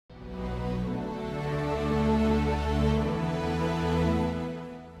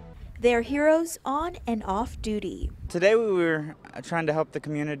They're heroes on and off duty. Today we were trying to help the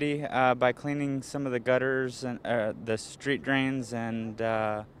community by cleaning some of the gutters and the street drains, and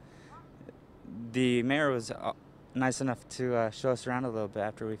the mayor was nice enough to show us around a little bit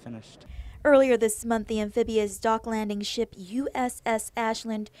after we finished. Earlier this month, the amphibious dock landing ship USS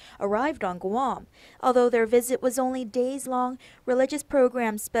Ashland arrived on Guam. Although their visit was only days long, religious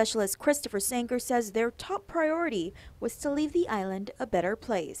program specialist Christopher Sanker says their top priority was to leave the island a better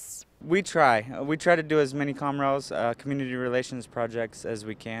place. We try to do as many comrades, community relations projects as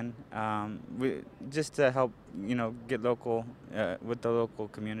we can, just to help, get local with the local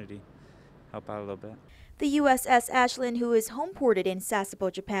community, help out a little bit. The USS Ashland, who is homeported in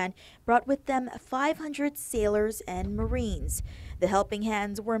Sasebo, Japan, brought with them 500 sailors and Marines. The helping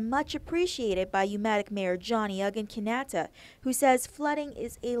hands were much appreciated by Umatac Mayor Johnny Aguon Quinata, who says flooding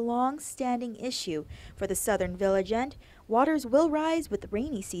is a long-standing issue for the southern village and waters will rise with the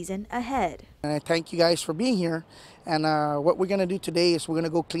rainy season ahead. And I thank you guys for being here. And what we're going to do today is we're going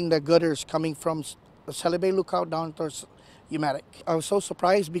to go clean the gutters coming from the Sasebo lookout down towards Umatac. I was so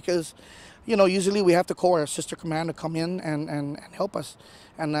surprised because usually we have to call our sister command to come in and help us.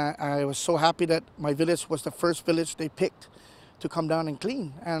 And I was so happy that my village was the first village they picked to come down and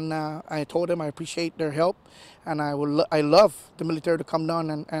clean. And I told them I appreciate their help, and I love the military to come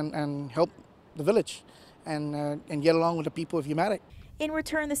down and help the village and get along with the people of Umatac. In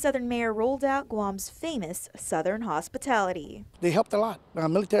return, the Southern Mayor rolled out Guam's famous Southern hospitality. They helped a lot. The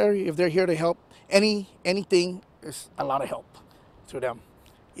military, if they're here to help anything, is a lot of help to them.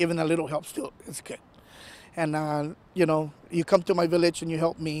 Even a little help still is good. And, you come to my village and you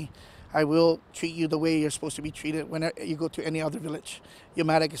help me, I will treat you the way you're supposed to be treated when you go to any other village.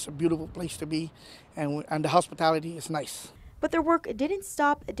 Umatac is a beautiful place to be, and the hospitality is nice. But their work didn't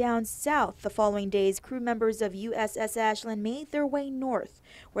stop down south. The following days, crew members of USS Ashland made their way north,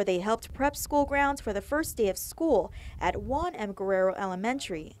 where they helped prep school grounds for the first day of school at Juan M. Guerrero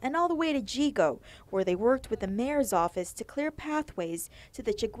Elementary, and all the way to Jigo, where they worked with the mayor's office to clear pathways to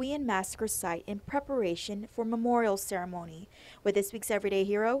the Chagüeyan massacre site in preparation for memorial ceremony. With this week's Everyday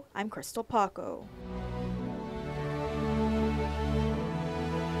Hero, I'm Crystal Paco.